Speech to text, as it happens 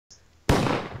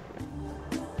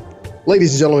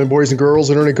Ladies and gentlemen, boys and girls,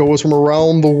 internet goers from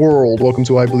around the world, welcome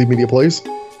to EyeBleedMedia Plays.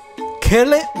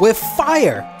 Kill it with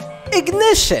fire!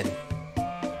 Ignition!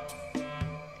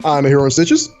 I'm a hero in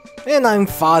stitches. And I'm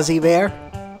Fozzy Bear.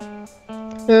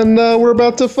 And we're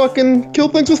about to fucking kill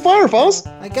things with fire, Foz.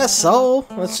 I guess so.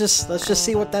 Let's just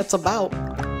see what that's about.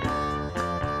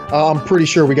 I'm pretty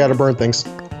sure we gotta burn things.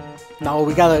 No,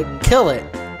 we gotta kill it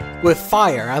with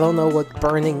fire. I don't know what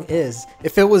burning is.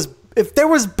 If there was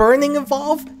burning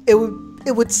involved,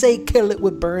 it would say kill it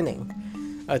with burning.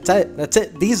 That's it. That's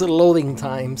it. These are loading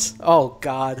times. Oh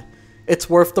god. It's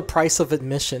worth the price of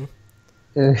admission.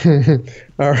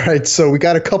 Alright, so we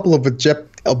got a couple of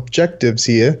objectives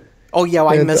here. Oh yeah,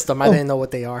 I missed them. I didn't know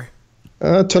what they are.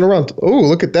 Turn around. Oh,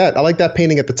 look at that. I like that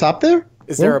painting at the top there.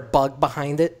 Is there a bug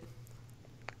behind it?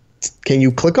 Can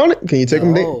you click on it? Can you take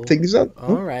take these out?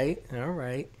 Alright,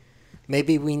 alright.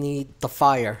 Maybe we need the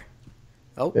fire.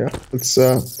 Oh. Yeah,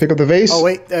 let's pick up the vase. Oh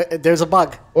wait, there's a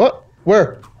bug. What?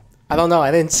 Where? I don't know. I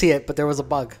didn't see it, but there was a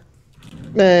bug.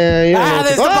 Man,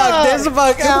 there's the bug. There's the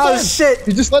bug. Oh shit!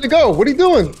 You just let it go. What are you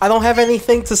doing? I don't have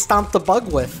anything to stomp the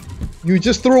bug with. You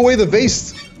just threw away the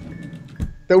vase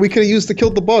that we could have used to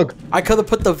kill the bug. I could have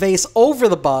put the vase over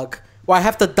the bug. Well, I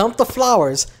have to dump the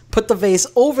flowers, put the vase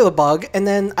over the bug, and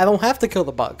then I don't have to kill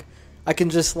the bug. I can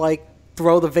just like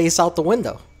throw the vase out the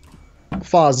window.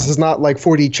 Foz, this is not like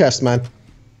 4D chess, man.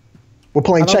 We're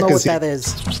playing checkers here. I don't know what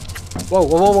that is. Whoa,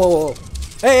 whoa, whoa, whoa, whoa.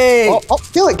 Hey! Oh,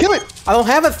 kill it, kill it! I don't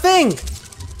have a thing!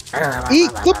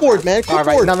 Eat clipboard, man,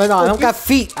 clipboard. Alright, no, I don't got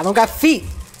feet. I don't got feet.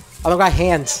 I don't got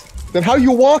hands. Then how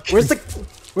you walk? Where's the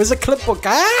clipboard?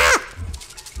 Ah!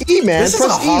 E, man. This is a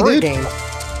horror game.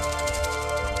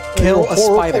 Kill a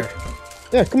spider.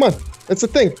 Yeah, come on. That's the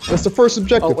thing. That's the first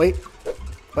objective. Oh, wait.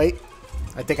 Wait.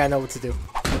 I think I know what to do.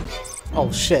 Oh,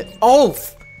 shit. Oh!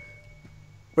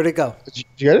 Where'd it go? Did you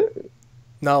get it?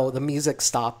 No, the music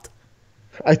stopped.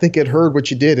 I think it heard what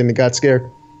you did and it got scared.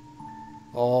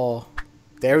 Oh.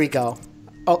 There we go.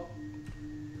 Oh.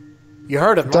 You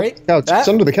heard him, right? Couch. It's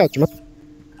under the couch, man.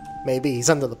 Maybe he's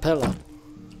under the pillow.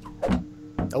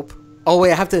 Nope. Oh,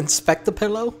 wait, I have to inspect the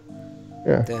pillow?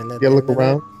 Yeah. You look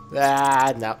around.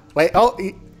 Ah, no. Wait, oh.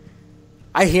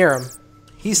 I hear him.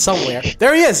 He's somewhere.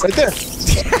 There he is! Right there.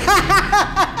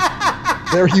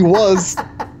 There he was.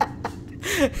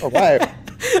 Alright.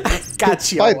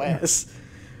 Got you, ass.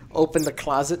 Open the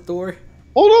closet door.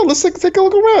 Hold on, let's take a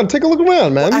look around. Take a look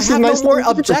around, man. Well, this I have nice no more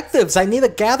objectives. I need to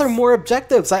gather more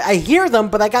objectives. I hear them,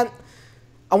 but I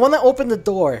want to open the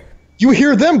door. You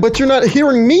hear them, but you're not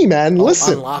hearing me, man.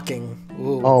 Listen. Unlocking.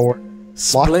 Ooh. Oh,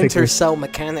 Splinter Cell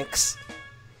mechanics.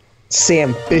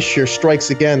 Sam Fisher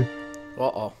strikes again.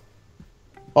 Uh-oh.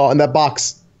 Oh, and that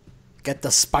box. Get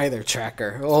the spider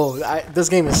tracker. Oh, this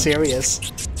game is serious.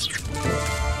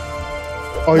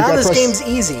 Oh, now this game's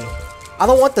easy. I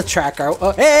don't want the tracker.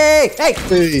 Oh, hey! Hey!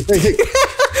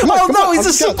 Oh no, he's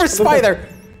a super spider!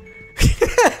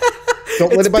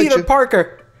 Don't let it bite you. Peter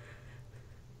Parker.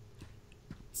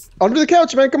 Under the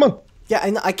couch, man, come on.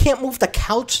 Yeah, I can't move the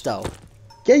couch, though.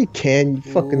 Yeah, you can, you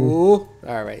fucking... Ooh.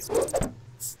 Alright.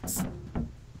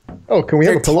 Oh, can we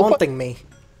have a pillow? They're taunting me.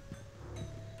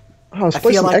 Oh, I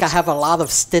feel like I have a lot of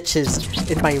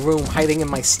stitches in my room hiding in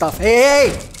my stuff.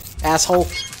 Hey! Asshole.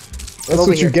 That's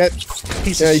what you get.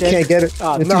 Piece of shit. You can't get it.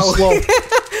 Oh, You're no. too slow.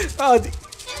 Oh,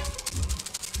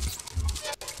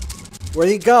 where'd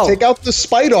he go? Take out the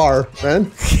spider,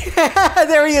 man.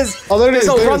 There he is. Oh, there it is.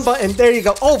 There's no run button. There you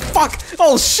go. Oh, fuck.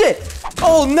 Oh, shit.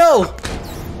 Oh, no.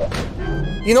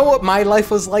 You know what my life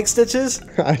was like, Stitches?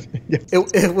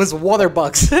 It was water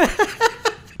bugs.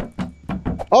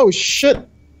 Oh, shit.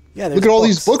 Yeah, look at all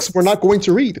these books we're not going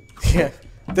to read. Yeah.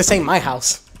 This ain't my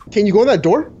house. Can you go in that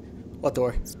door? What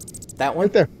door? That one?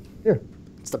 Right there. Yeah.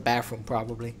 It's the bathroom,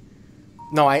 probably.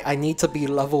 No, I need to be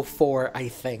level 4, I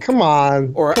think. Come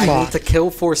on. Or I need to kill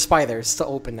 4 spiders to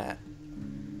open that.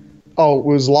 Oh, it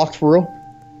was locked for real?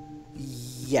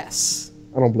 Yes.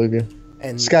 I don't believe you.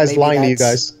 And this guy's lying to you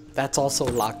guys. That's also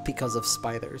locked because of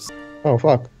spiders. Oh,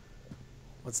 fuck.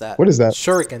 What's that? What is that?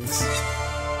 Shurikens.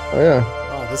 Oh, yeah.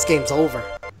 Oh, this game's over.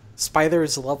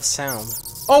 Spiders love sound.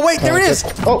 Oh, wait, there it is!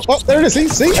 Oh, there it is.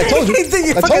 See? I told you.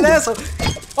 You fucking asshole.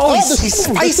 Oh, he's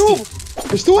spicy.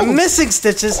 There's 2 of them. I'm missing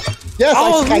Stitches. Yes,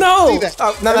 oh, I no! see that.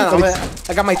 Oh, no.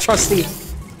 I got my trusty.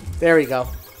 There we go.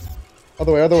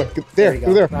 Other way. There, you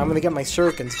go. there. Now I'm gonna get my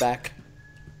shurikens back.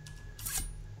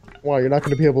 Wow, you're not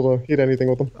gonna be able to hit anything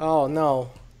with them. Oh,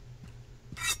 no.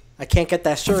 I can't get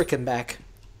that shuriken back.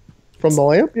 From the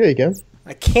lamp? Yeah, you can.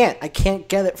 I can't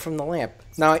get it from the lamp.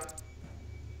 Now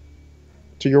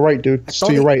To your right, dude. It's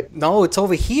to your right. No, it's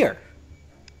over here.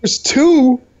 There's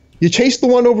 2. You chased the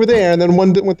one over there, and then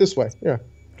one went this way. Yeah.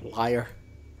 Liar.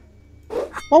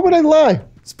 Why would I lie?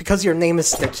 It's because your name is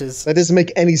Stitches. That doesn't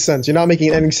make any sense. You're not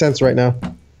making any sense right now.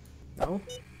 No?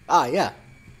 Ah, yeah.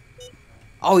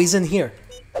 Oh, he's in here.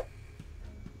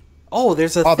 Oh,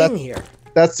 there's a thing here.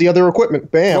 That's the other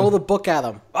equipment. Bam. Throw the book at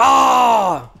him.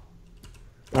 Ah!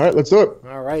 All right, let's do it.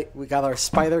 All right, we got our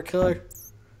spider killer.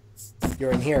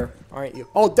 You're in here, aren't you?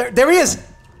 Oh, there he is!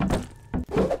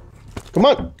 Come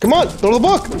on, come on, throw the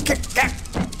book.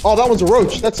 Oh, that one's a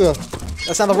roach. That's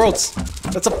not a roach.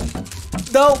 That's a...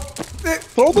 No!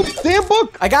 Throw the damn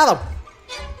book. I got him.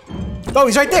 Oh,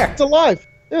 he's right there. It's alive.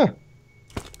 Yeah.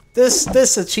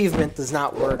 This achievement does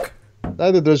not work.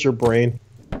 Neither does your brain.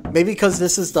 Maybe because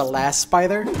this is the last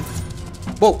spider?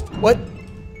 Whoa, what?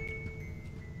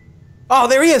 Oh,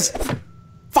 there he is!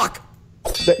 Fuck!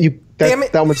 Damn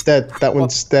it. That one's dead. That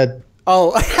one's dead.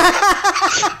 Oh.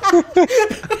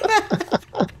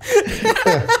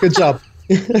 Yeah, good job.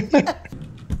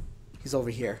 He's over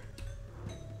here.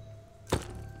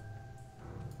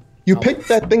 You picked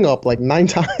that thing up like 9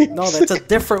 times. No, that's a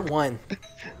different one.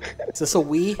 Is this a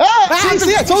Wii? Ah!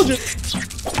 See, I told you!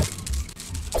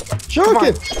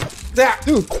 Shuriken! There!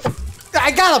 Dude!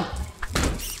 I got him!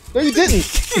 No, you didn't!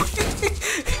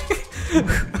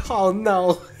 Oh,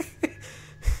 no.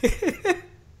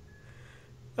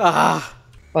 Ah.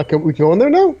 Can we go in there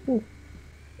now?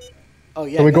 Oh,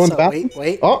 yeah. Can we go in the bathroom?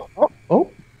 Wait. Oh.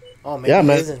 Oh, maybe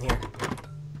he is in here.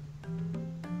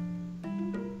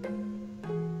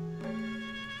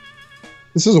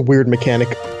 This is a weird mechanic.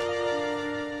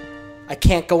 I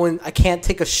can't go in. I can't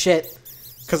take a shit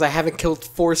because I haven't killed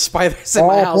 4 spiders in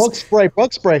my house.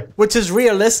 Bug spray. Which is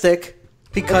realistic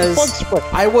because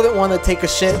I wouldn't want to take a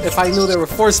shit if I knew there were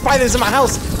 4 spiders in my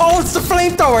house. Oh, it's the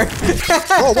flamethrower.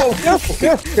 Whoa,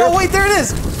 careful. Oh, wait, there it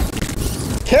is.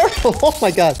 Careful. Oh,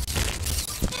 my God.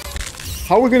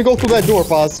 How are we going to go through that door,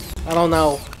 Foz? I don't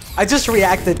know. I just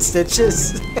reacted,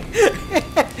 Stitches.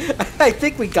 I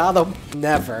think we got him.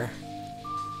 Never.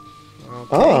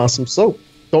 Okay. Ah, some soap.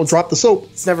 Don't drop the soap.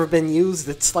 It's never been used.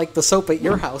 It's like the soap at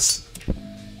your house.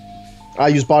 I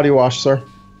use body wash, sir.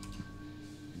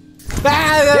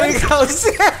 Ah, there he goes.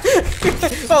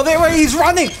 Oh, there he's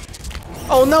running.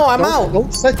 Oh no, I'm out.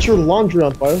 Don't set your laundry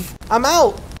on fire. I'm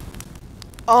out.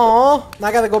 Oh, now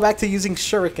I gotta go back to using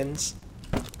shurikens.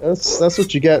 That's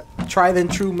what you get. Tried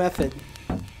and true method.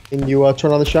 Can you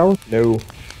turn on the shower? No.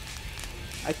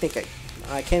 I think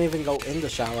I can't even go in the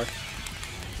shower.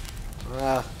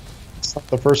 It's not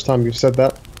the first time you've said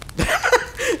that.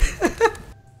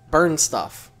 Burn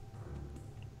stuff.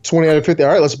 20 out of 50. All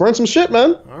right, let's burn some shit,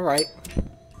 man. All right.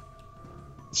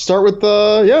 Start with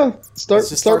yeah. Let's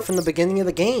just start from the beginning of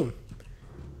the game.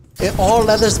 It all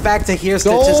led us back to here,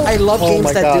 Stitches. I love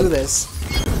games that do this.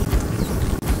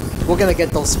 We're gonna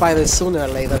get those spiders sooner or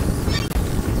later.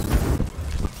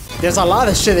 There's a lot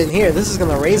of shit in here. This is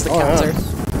gonna raise the counter. Yeah.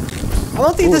 I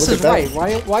don't think this is right.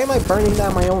 Why am I burning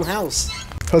down my own house?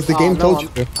 Because the game told you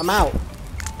to. I'm out.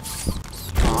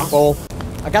 Well,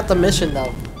 I got the mission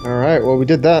though. Alright, well we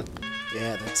did that.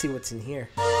 Yeah, let's see what's in here.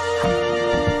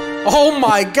 Oh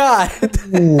my God!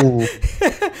 Ooh.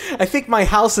 I think my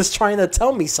house is trying to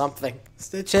tell me something.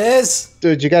 Stitches!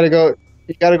 Dude, you gotta go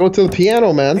to the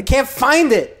piano, man. I can't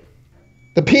find it!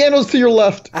 The piano's to your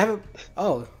left. I haven't...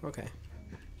 Oh, okay.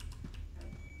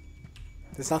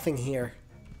 There's nothing here.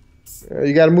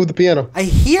 You gotta move the piano. I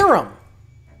hear him!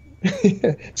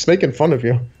 It's making fun of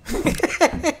you.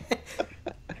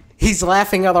 He's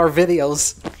laughing at our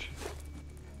videos.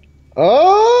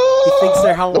 Oh! He thinks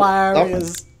they're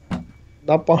hilarious.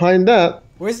 Not behind that.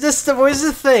 Where's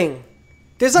the thing?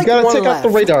 There's like you gotta one take out the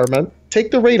radar, man.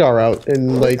 Take the radar out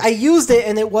and like... I used it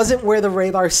and it wasn't where the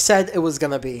radar said it was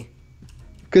gonna be.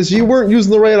 Because you weren't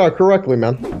using the radar correctly,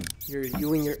 man.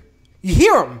 You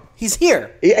hear him! He's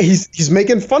here! Yeah, he's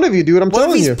making fun of you, dude. I'm telling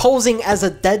you. What if he's posing as a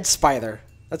dead spider?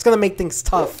 That's gonna make things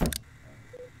tough.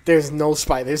 There's no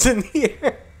spiders in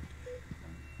here.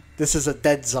 This is a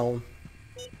dead zone.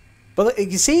 But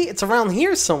you see, it's around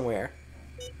here somewhere.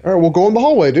 Alright, we'll go in the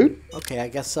hallway, dude. Okay, I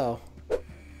guess so.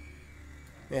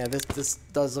 Yeah, this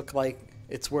does look like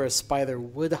it's where a spider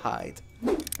would hide.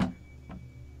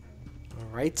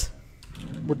 Alright.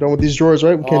 We're done with these drawers,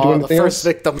 right? We can't do anything else.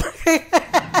 The first victim.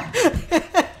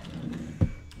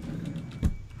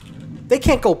 They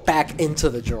can't go back into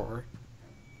the drawer.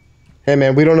 Hey,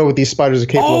 man, we don't know what these spiders are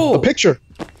capable of. A picture.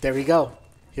 There we go.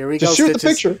 Here we go, Just shoot Stitches. the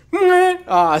picture.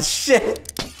 Oh,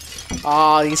 shit.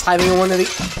 Oh, he's hiding in one of the...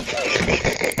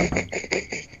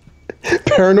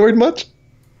 Paranoid much?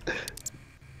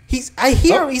 I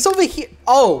hear him. He's over here.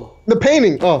 Oh. The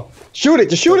painting. Oh. Shoot it.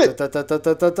 Just shoot it.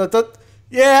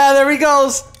 Yeah, there he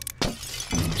goes.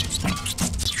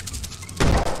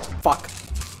 Fuck.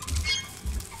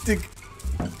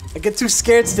 I get too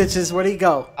scared, Stitches. Where do you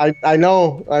go? I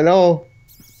know.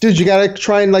 Dude, you gotta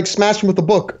try and like smash him with the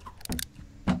book.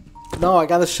 No, I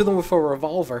gotta shoot him with a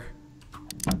revolver.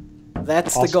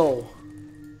 That's the goal.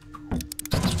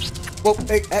 Whoa,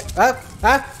 hey,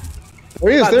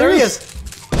 There he is, there he is.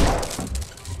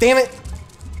 Damn it.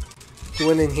 He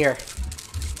went in here.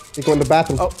 You go in the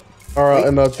bathroom. Oh. Or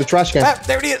in the trash can.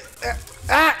 There he is.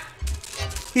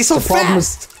 He's so problem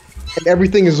fast. And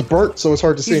everything is burnt, so it's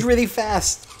hard to see. He's really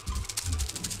fast.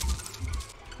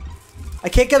 I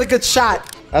can't get a good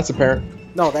shot. That's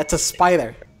apparent. No, that's a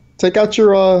spider. Take out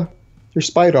your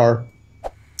spider.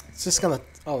 It's just gonna...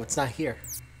 Oh, it's not here.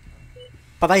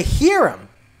 But I hear him.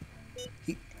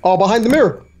 Oh, behind the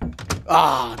mirror.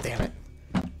 Ah, damn it.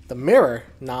 The mirror?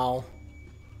 No.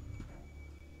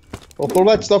 Well, throw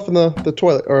that stuff in the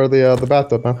toilet, or the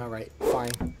bathtub, man. Alright,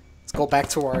 fine. Let's go back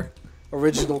to our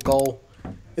original goal.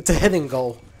 It's a hidden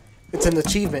goal. It's an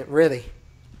achievement, really.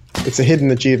 It's a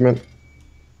hidden achievement.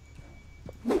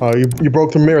 Oh, you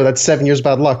broke the mirror. That's 7 years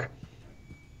bad luck.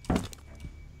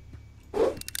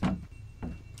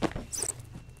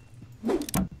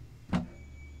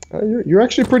 You're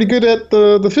actually pretty good at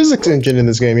the physics engine in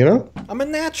this game, you know? I'm a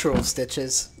natural,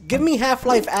 Stitches. Give me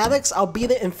Half-Life Alyx, I'll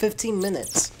beat it in 15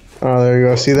 minutes. Oh, there you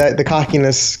go. See, that the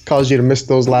cockiness caused you to miss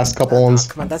those last couple ones.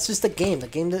 Come on, that's just a game. The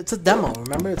game, it's a demo,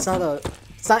 remember? It's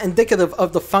not indicative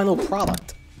of the final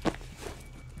product.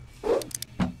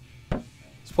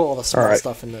 Let's put all the small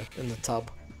stuff in the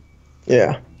tub.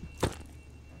 Yeah.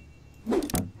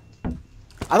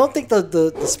 I don't think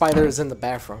the spider is in the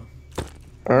bathroom.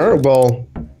 Alright, well,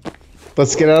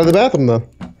 let's get out of the bathroom, then.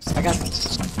 I got...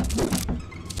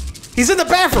 He's in the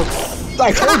bathroom!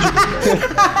 I told you!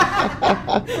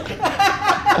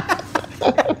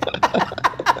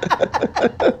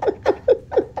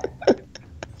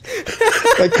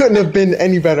 That couldn't have been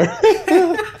any better.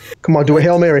 Come on, do a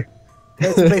Hail Mary.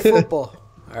 Let's play football.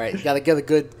 Alright, you gotta get a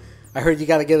good... I heard you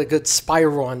gotta get a good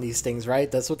spiral on these things, right?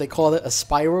 That's what they call it, a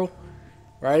spiral?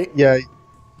 Right? Yeah.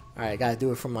 Alright, I gotta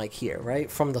do it from like here,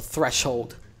 right? From the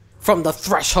threshold. From the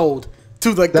threshold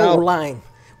to the goal line.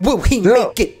 Will he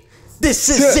make it? This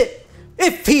is it.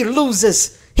 If he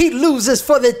loses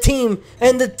for the team,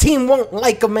 and the team won't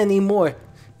like him anymore.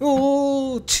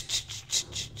 Ooh.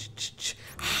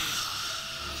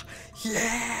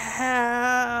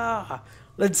 Yeah.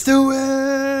 Let's do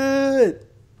it.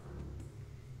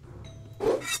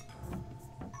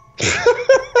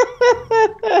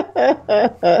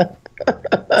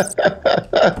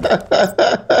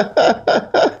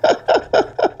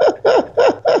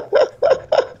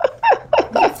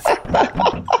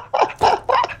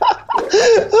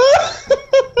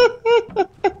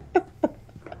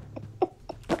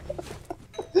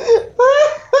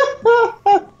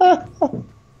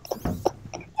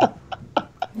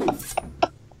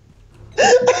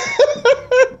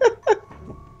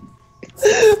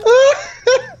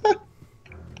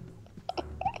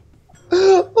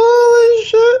 Holy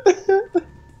shit!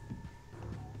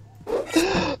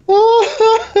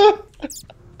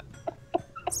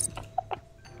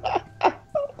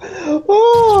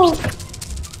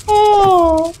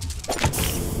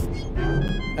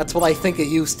 That's what I think of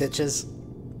you, Stitches.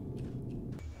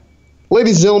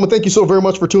 Ladies and gentlemen, thank you so very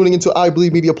much for tuning into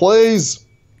EyeBleedMedia Plays.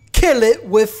 Kill it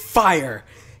with fire.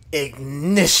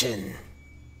 Ignition.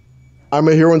 I'm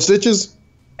a hero in Stitches.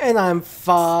 And I'm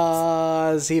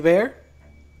Fozzy Bear.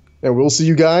 And we'll see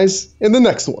you guys in the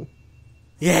next one.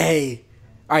 Yay.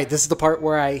 Alright, this is the part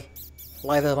where I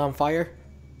light it on fire.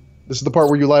 This is the part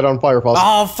where you light on fire, Fozzy.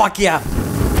 Oh, fuck yeah.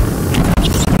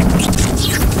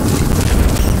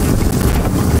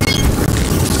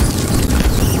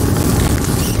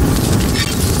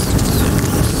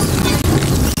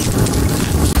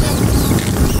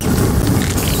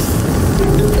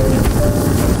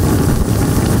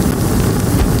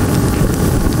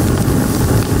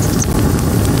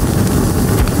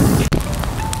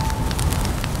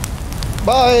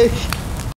 Bye!